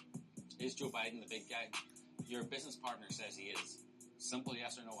 10%. Is Joe Biden the big guy? Your business partner says he is. Simple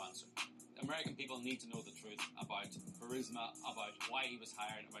yes or no answer. American people need to know the truth about Burisma, about why he was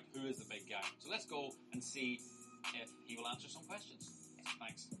hired, about who is the big guy. So let's go and see if he will answer some questions.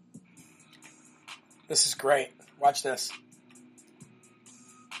 Thanks. This is great. Watch this.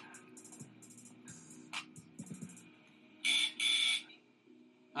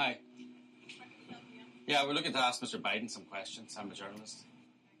 Hi. Yeah, we're looking to ask Mr. Biden some questions. I'm a journalist.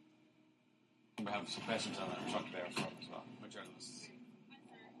 We have some questions on that truck there for him as well. We're journalists.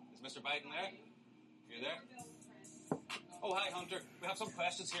 Is Mr. Biden there? You there? Oh, hi, Hunter. We have some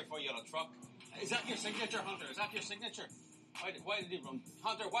questions here for you on a truck. Is that your signature, Hunter? Is that your signature? Why did you run?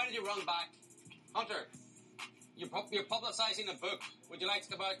 Hunter, why did you run back? Hunter, you're publicizing a book. Would you like to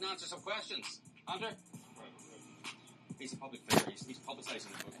come out and answer some questions? Hunter? He's a public figure. He's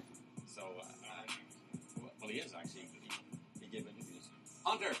publicizing a book. So, well, he is actually. He gave interviews.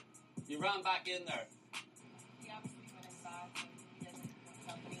 Hunter, you ran back in there. He obviously went inside, so he doesn't know the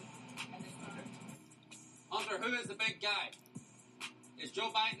company. Hunter, who is the big guy? Is Joe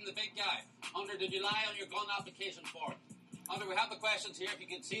Biden the big guy? Hunter, did you lie on your gun application form? Hunter, we have the questions here. If you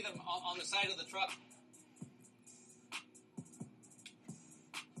can see them on the side of the truck.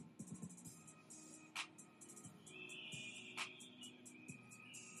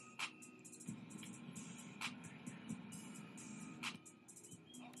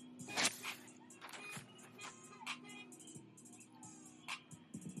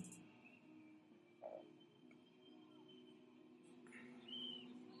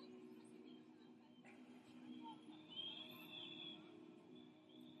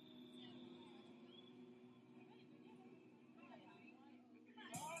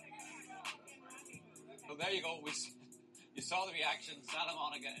 So there you go. You saw the reaction. Santa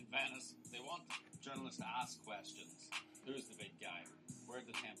Monica in Venice. They want journalists to ask questions. Who's the big guy? Where'd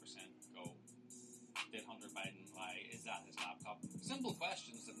the 10% go? Did Hunter Biden lie? Is that his laptop? Simple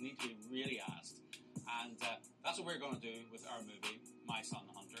questions that need to be really asked. And that's what we're going to do with our movie, My Son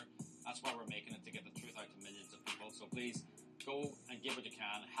Hunter. That's why we're making it, to get the truth out to millions of people. So please go and give what you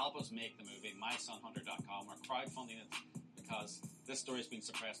can. Help us make the movie, MySonHunter.com. We're crowdfunding it because this story has been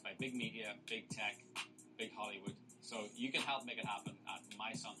suppressed by big media, big tech, big Hollywood. So you can help make it happen at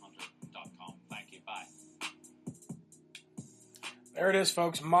MySonHunter.com. Thank you. Bye. There it is,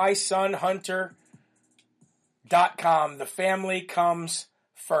 folks. MySonHunter.com. The family comes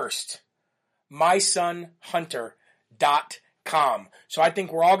first. MySonHunter.com. So I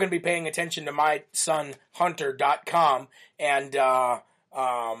think we're all going to be paying attention to MySonHunter.com and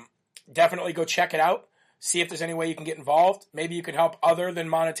definitely go check it out. See if there's any way you can get involved. Maybe you can help other than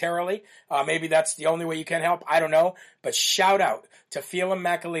monetarily. Maybe that's the only way you can help. I don't know. But shout out to Phelim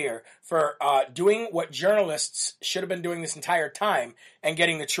McAleer for doing what journalists should have been doing this entire time and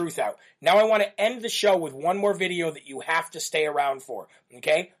getting the truth out. Now I want to end the show with one more video that you have to stay around for.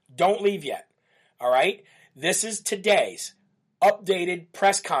 Okay? Don't leave yet. All right? This is today's updated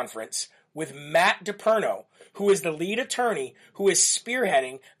press conference with Matt DePerno, who is the lead attorney who is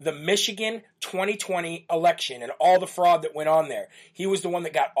spearheading the Michigan 2020 election and all the fraud that went on there. He was the one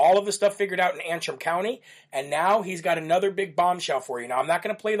that got all of the stuff figured out in Antrim County, and now he's got another big bombshell for you. Now, I'm not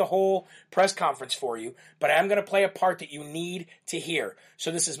going to play the whole press conference for you, but I'm going to play a part that you need to hear.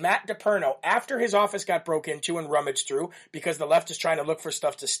 So this is Matt DePerno after his office got broke into and rummaged through because the left is trying to look for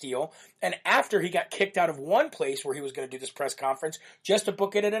stuff to steal, and after he got kicked out of one place where he was going to do this press conference just to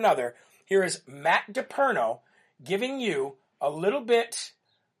book it at another. Here is Matt DePerno giving you a little bit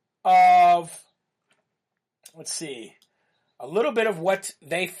of, a little bit of what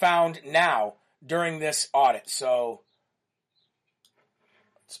they found now during this audit. So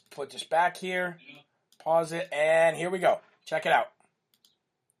let's put this back here, pause it, and here we go. Check it out.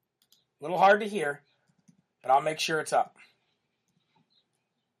 A little hard to hear, but I'll make sure it's up.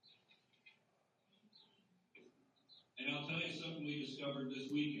 And I'll tell you something we discovered this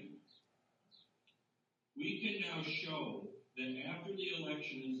weekend. We can now show that after the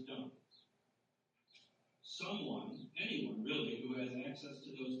election is done, someone, anyone really, who has access to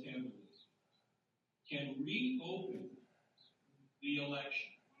those tabulars can reopen the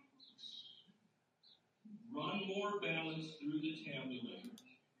election, run more ballots through the tabulator,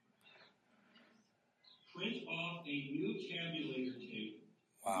 print off a new tabulator tape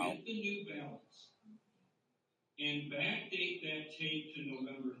with the new ballots, and backdate that tape to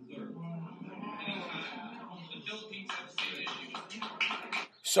November 3rd.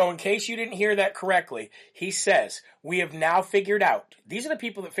 So in case you didn't hear that correctly, he says, we have now figured out, these are the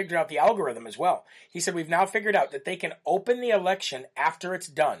people that figured out the algorithm as well. He said, we've now figured out that they can open the election after it's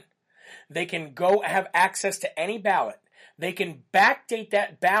done. They can go have access to any ballot. They can backdate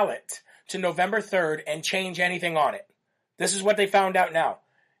that ballot to November 3rd and change anything on it. This is what they found out now.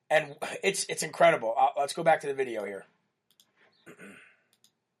 And it's incredible. Let's go back to the video here.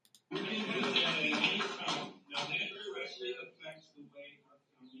 We can do that at any time. Now that directly affects the way our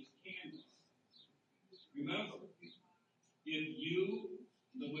counties canvass. Remember,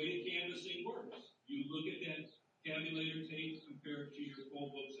 the way canvassing works, you look at that tabulator tape compared to your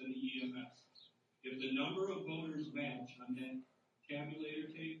poll books and the EMS. If the number of voters match on that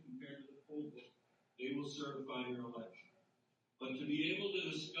tabulator tape compared to the poll book, they will certify your election. But to be able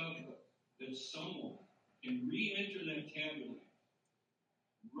to discover that someone can re-enter that tabulator,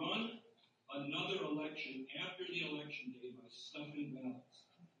 run another election after the election day by stuffing ballots.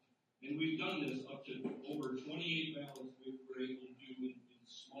 And we've done this up to over 28 ballots we were able to do in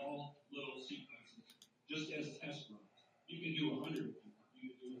small little sequences, just as test runs. You can do 100, you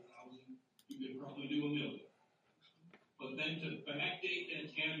can do 1,000, you could probably do 1,000,000. But then to backdate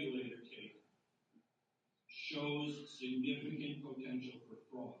that tabulator tape shows significant potential for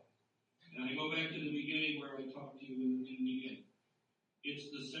fraud. And I go back to the beginning where I talked to you in the beginning.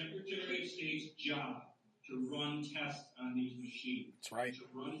 It's the Secretary of State's job to run tests on these machines. That's right. To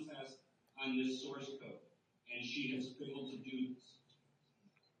run tests on this source code. And she has failed to do this.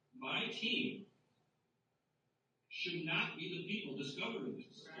 My team should not be the people discovering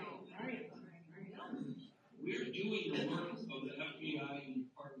this. We're doing the work of the FBI and the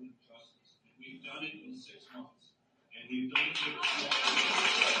Department of Justice. And we've done it in 6 months. And we've done it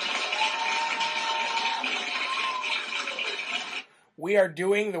We are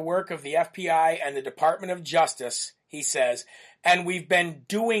doing the work of the FBI and the Department of Justice, he says, and we've been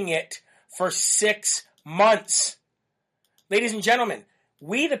doing it for 6 months. Ladies and gentlemen,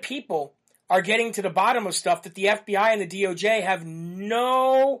 we the people are getting to the bottom of stuff that the FBI and the DOJ have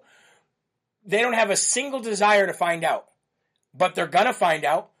they don't have a single desire to find out. But they're going to find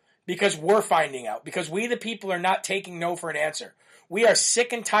out because we're finding out. Because we the people are not taking no for an answer. We are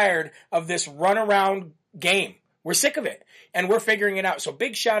sick and tired of this runaround game. We're sick of it. And we're figuring it out. So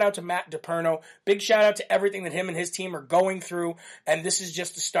big shout out to Matt DePerno. Big shout out to everything that him and his team are going through. And this is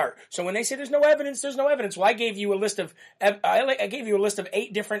just the start. So when they say there's no evidence, there's no evidence. Well, I gave you a list of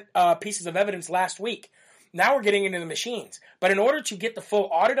 8 different pieces of evidence last week. Now we're getting into the machines. But in order to get the full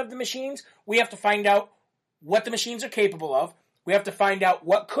audit of the machines, we have to find out what the machines are capable of. We have to find out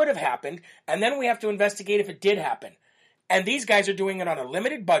what could have happened. And then we have to investigate if it did happen. And these guys are doing it on a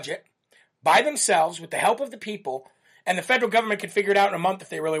limited budget, by themselves, with the help of the people. And the federal government could figure it out in a month if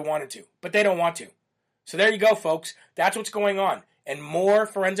they really wanted to. But they don't want to. So there you go, folks. That's what's going on. And more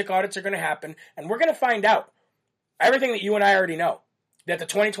forensic audits are going to happen. And we're going to find out everything that you and I already know. That the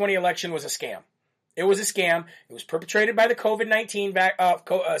 2020 election was a scam. It was a scam. It was perpetrated by the COVID-19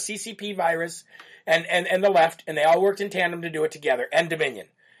 CCP virus and the left. And they all worked in tandem to do it together. And Dominion.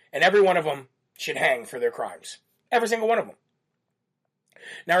 And every one of them should hang for their crimes. Every single one of them.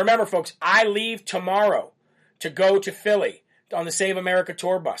 Now remember, folks, I leave tomorrow to go to Philly on the Save America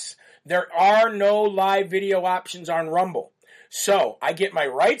tour bus. There are no live video options on Rumble. So I get my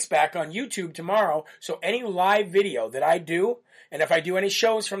rights back on YouTube tomorrow. So any live video that I do, and if I do any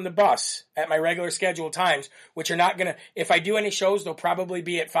shows from the bus at my regular scheduled times, which are not going to, if I do any shows, they'll probably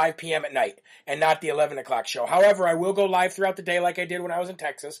be at 5 p.m. at night and not the 11 o'clock show. However, I will go live throughout the day like I did when I was in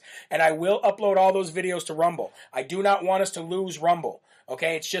Texas, and I will upload all those videos to Rumble. I do not want us to lose Rumble.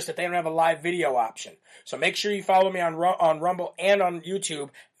 Okay, it's just that they don't have a live video option. So make sure you follow me on Rumble and on YouTube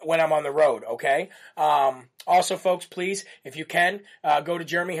when I'm on the road, okay? Also, folks, please, if you can, go to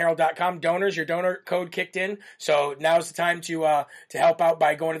jeremyherald.com. Donors, your donor code kicked in, so now's the time to help out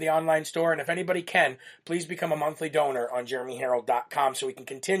by going to the online store. And if anybody can, please become a monthly donor on jeremyherald.com so we can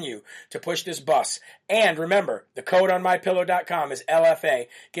continue to push this bus. And remember, the code on mypillow.com is LFA.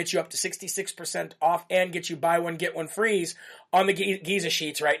 Gets you up to 66% off and gets you buy one, get one frees on the Giza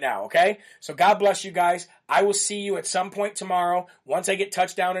sheets right now, okay? So God bless you guys. I will see you at some point tomorrow. Once I get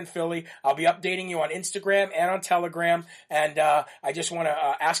touchdown in Philly, I'll be updating you on Instagram and on Telegram. And I just want to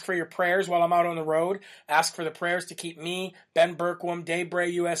ask for your prayers while I'm out on the road. Ask for the prayers to keep me, Ben Berkwam, Dave Bray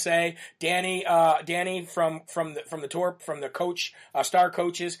USA, Danny from the tour, from the coach, star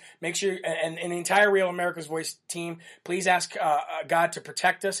coaches. Make sure, and the entire Real America's Voice team, please ask God to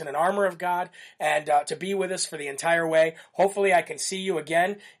protect us in an armor of God and to be with us for the entire way. Hopefully I can see you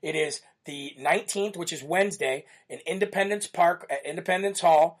again. It is the 19th, which is Wednesday, in Independence Park at Independence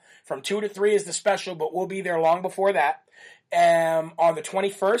Hall. From 2 to 3 is the special, but we'll be there long before that. On the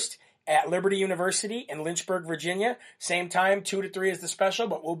 21st at Liberty University in Lynchburg, Virginia. Same time, 2 to 3 is the special,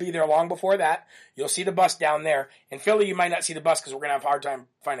 but we'll be there long before that. You'll see the bus down there. In Philly, you might not see the bus because we're going to have a hard time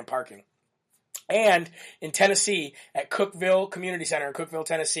finding parking. And in Tennessee, at Cookeville Community Center in Cookeville,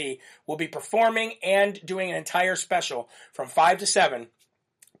 Tennessee, we'll be performing and doing an entire special from 5 to 7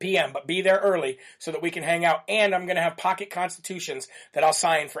 p.m., but be there early so that we can hang out. And I'm going to have pocket constitutions that I'll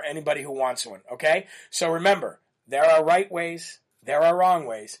sign for anybody who wants one, okay? So remember, there are right ways, there are wrong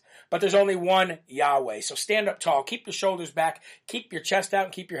ways, but there's only one Yahweh. So stand up tall, keep your shoulders back, keep your chest out,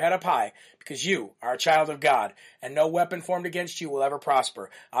 and keep your head up high, because you are a child of God, and no weapon formed against you will ever prosper.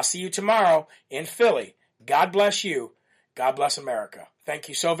 I'll see you tomorrow in Philly. God bless you. God bless America. Thank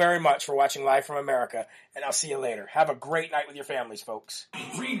you so very much for watching Live from America, and I'll see you later. Have a great night with your families, folks.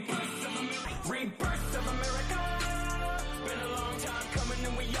 Rebirth of America. Been a long time coming,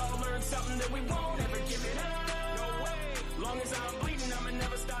 and we all learned something that we won't ever give it up. No way. Long as I'm bleeding, I'ma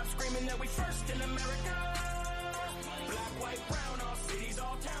never stop screaming that we first in America. Black, white, brown, all cities,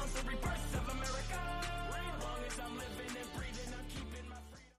 all towns.